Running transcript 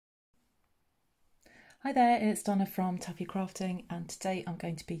Hi there, it's Donna from Taffy Crafting, and today I'm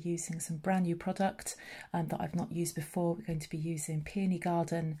going to be using some brand new product that I've not used before. We're going to be using Peony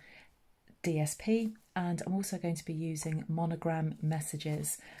Garden DSP, and I'm also going to be using Monogram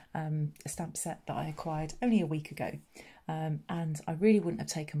Messages, a stamp set that I acquired only a week ago. And I really wouldn't have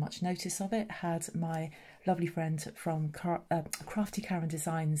taken much notice of it had my lovely friend from Crafty Karen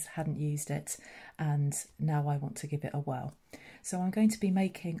Designs hadn't used it, and now I want to give it a whirl. So I'm going to be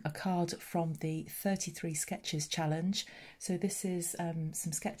making a card from the 33 Sketches Challenge. So this is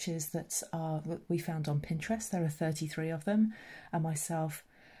some sketches that we found on Pinterest. There are 33 of them, and myself,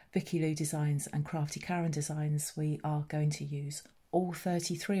 Vicky Lou Designs and Crafty Karen Designs, we are going to use all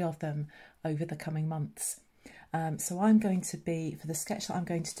 33 of them over the coming months. So I'm going to be, for the sketch that I'm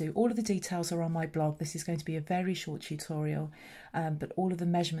going to do, all of the details are on my blog. This is going to be a very short tutorial, but all of the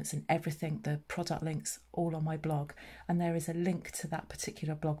measurements and everything, the product links, all on my blog. And there is a link to that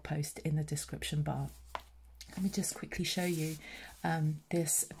particular blog post in the description bar. Let me just quickly show you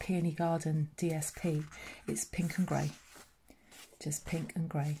this Peony Garden DSP. It's pink and grey, just pink and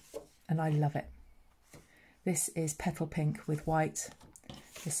grey, and I love it. This is petal pink with white.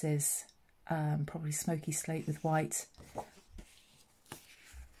 This is probably smoky slate with white,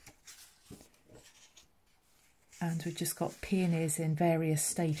 and we've just got peonies in various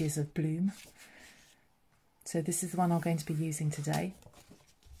stages of bloom. So this is the one I'm going to be using today,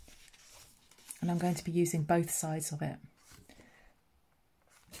 and I'm going to be using both sides of it.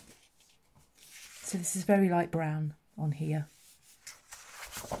 So this is very light brown on here,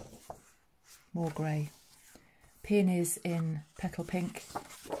 more grey, peonies in petal pink,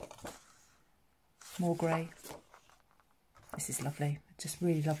 more grey. This is lovely, just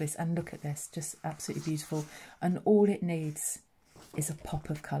really love this, and look at this, just absolutely beautiful. And all it needs is a pop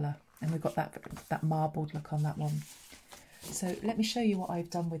of colour, and we've got that marbled look on that one. So let me show you what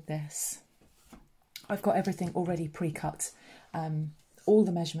I've done with this. I've got everything already pre-cut. All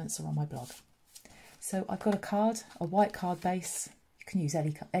the measurements are on my blog. So I've got a card, a white card base. You can use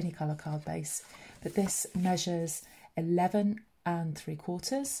any colour card base, but this measures 11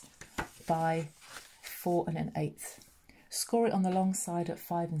 3/4 by 4 1/8. Score it on the long side at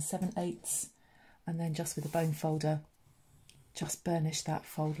 5 7/8, and then just with a bone folder, just burnish that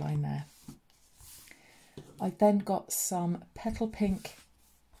fold line there. I've then got some petal pink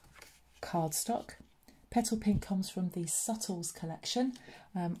cardstock. Petal pink comes from the Subtles collection.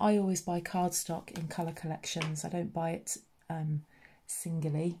 I always buy cardstock in colour collections. I don't buy it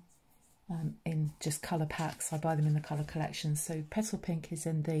singly in just colour packs. I buy them in the colour collection. So petal pink is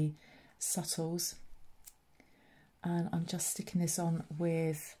in the Subtles, and I'm just sticking this on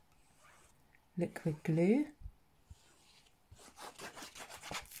with liquid glue.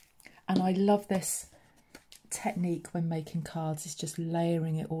 And I love this technique when making cards, it's just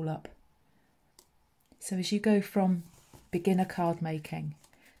layering it all up. So as you go from beginner card making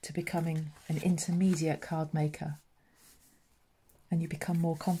to becoming an intermediate card maker, and you become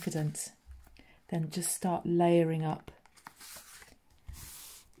more confident, then just start layering up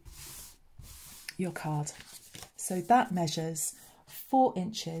your card. So that measures 4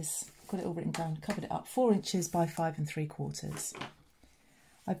 inches, got it all written down, covered it up, 4 inches by 5 3/4.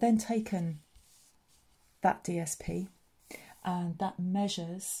 I've then taken that DSP, and that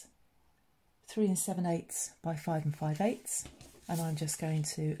measures 3 7/8 by 5 5/8, and I'm just going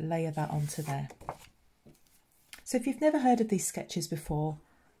to layer that onto there. So if you've never heard of these sketches before,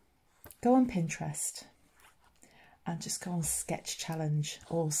 go on Pinterest and just go on Sketch Challenge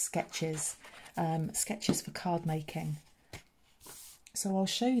or Sketches, sketches for card making. So I'll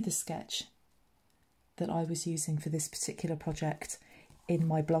show you the sketch that I was using for this particular project in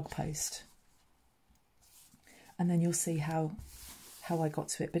my blog post, and then you'll see how I got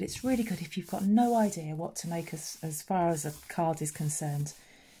to it. But it's really good if you've got no idea what to make as far as a card is concerned.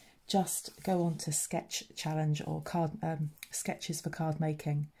 Just go on to Sketch Challenge or sketches for card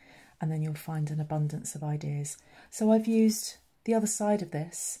making, and then you'll find an abundance of ideas. So I've used the other side of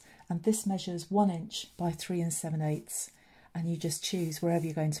this, and this measures 1 inch by 3 7/8, and you just choose wherever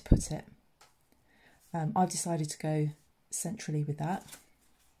you're going to put it. I've decided to go centrally with that.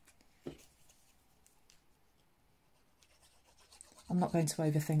 I'm not going to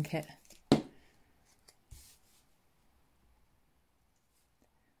overthink it.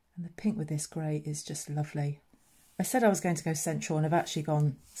 And the pink with this grey is just lovely. I said I was going to go central, and I've actually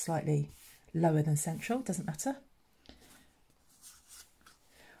gone slightly lower than central, doesn't matter.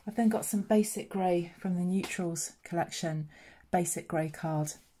 I've then got some basic grey from the Neutrals collection, basic grey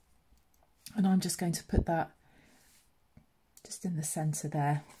card. And I'm just going to put that just in the centre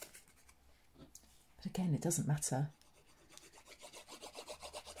there. But again, it doesn't matter.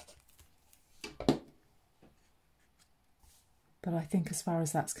 But I think as far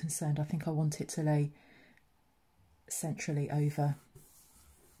as that's concerned, I think I want it to lay centrally over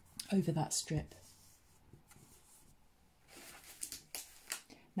that strip.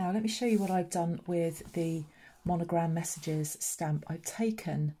 Now let me show you what I've done with the Monogram Messages stamp. I've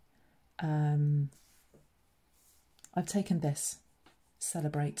taken this,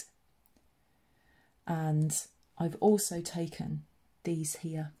 Celebrate, and I've also taken these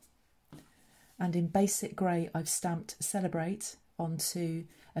here, and in basic grey I've stamped Celebrate onto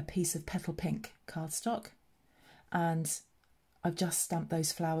a piece of Petal Pink cardstock, and I've just stamped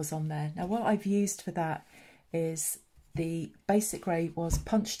those flowers on there. Now what I've used for that is the basic grey was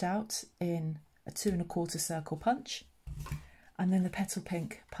punched out in a 2 1/4 circle punch, and then the Petal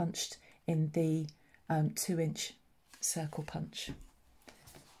Pink punched in the 2-inch circle punch.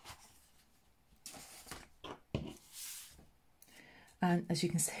 And as you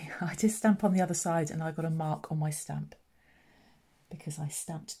can see, I did stamp on the other side and I got a mark on my stamp because I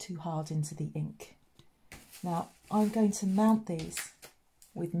stamped too hard into the ink. Now I'm going to mount these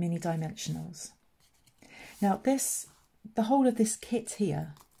with mini dimensionals. Now the whole of this kit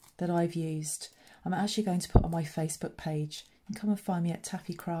here that I've used, I'm actually going to put on my Facebook page. You can come and find me at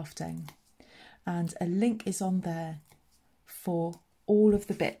Taffy Crafting, and a link is on there for all of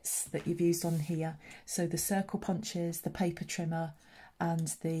the bits that you've used on here. So the circle punches, the paper trimmer, and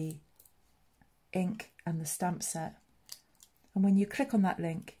the ink and the stamp set. And when you click on that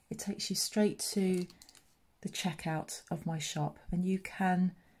link, it takes you straight to the checkout of my shop, and you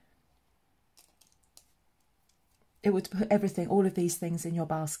can, it would put everything, all of these things in your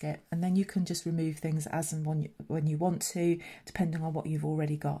basket, and then you can just remove things as and when you want to, depending on what you've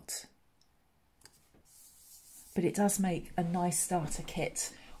already got. But it does make a nice starter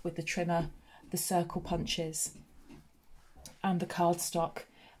kit with the trimmer, the circle punches, and the cardstock,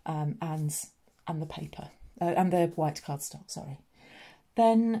 and the paper, and the white cardstock, sorry.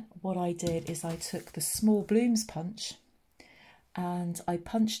 Then what I did is I took the small blooms punch and I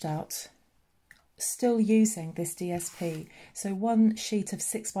punched out, still using this DSP. So one sheet of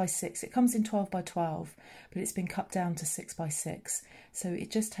 6x6, it comes in 12x12, but it's been cut down to 6x6. So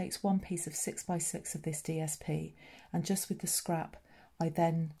it just takes one piece of 6x6 of this DSP, and just with the scrap, I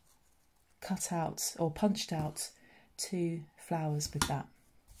then cut out or punched out 2 flowers with that.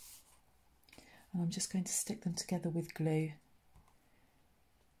 And I'm just going to stick them together with glue.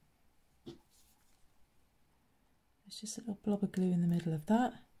 There's just a little blob of glue in the middle of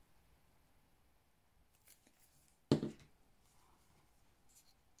that.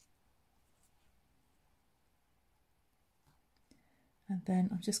 And then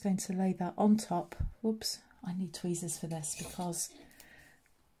I'm just going to lay that on top. Oops, I need tweezers for this because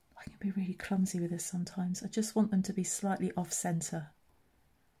I can be really clumsy with this sometimes. I just want them to be slightly off centre.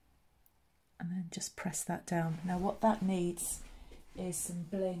 And then just press that down. Now what that needs is some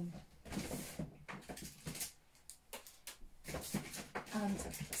bling. And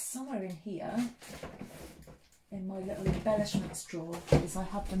somewhere in here, in my little embellishments drawer, is I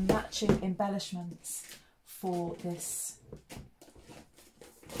have the matching embellishments for this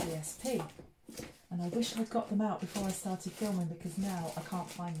DSP. And I wish I'd got them out before I started filming, because now I can't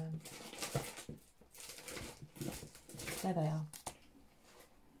find them. There they are.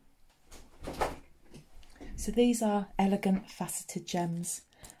 So these are elegant faceted gems,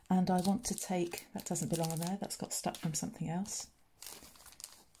 and I want to take, that doesn't belong on there, that's got stuck from something else.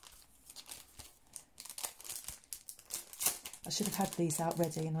 I should have had these out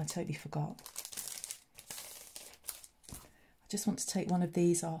ready and I totally forgot. I just want to take one of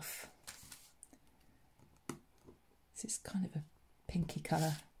these off. It's kind of a pinky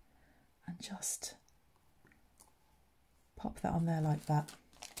colour, and just pop that on there like that.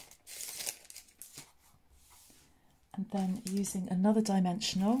 And then using another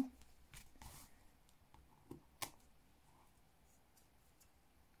dimensional,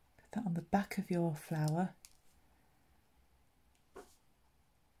 put that on the back of your flower,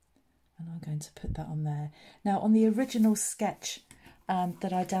 and I'm going to put that on there. Now on the original sketch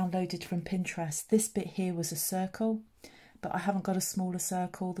that I downloaded from Pinterest, this bit here was a circle, but I haven't got a smaller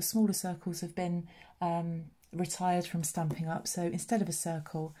circle. The smaller circles have been retired from Stampin' Up, so instead of a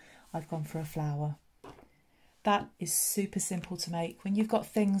circle I've gone for a flower. That is super simple to make. When you've got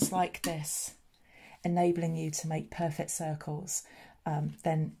things like this enabling you to make perfect circles,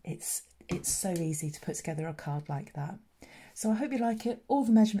 then it's so easy to put together a card like that. So I hope you like it. All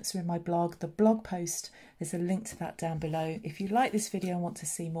the measurements are in my blog. The blog post, there's a link to that down below. If you like this video and want to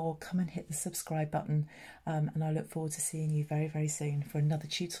see more, come and hit the subscribe button, and I look forward to seeing you very, very soon for another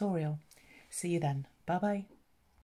tutorial. See you then. Bye bye.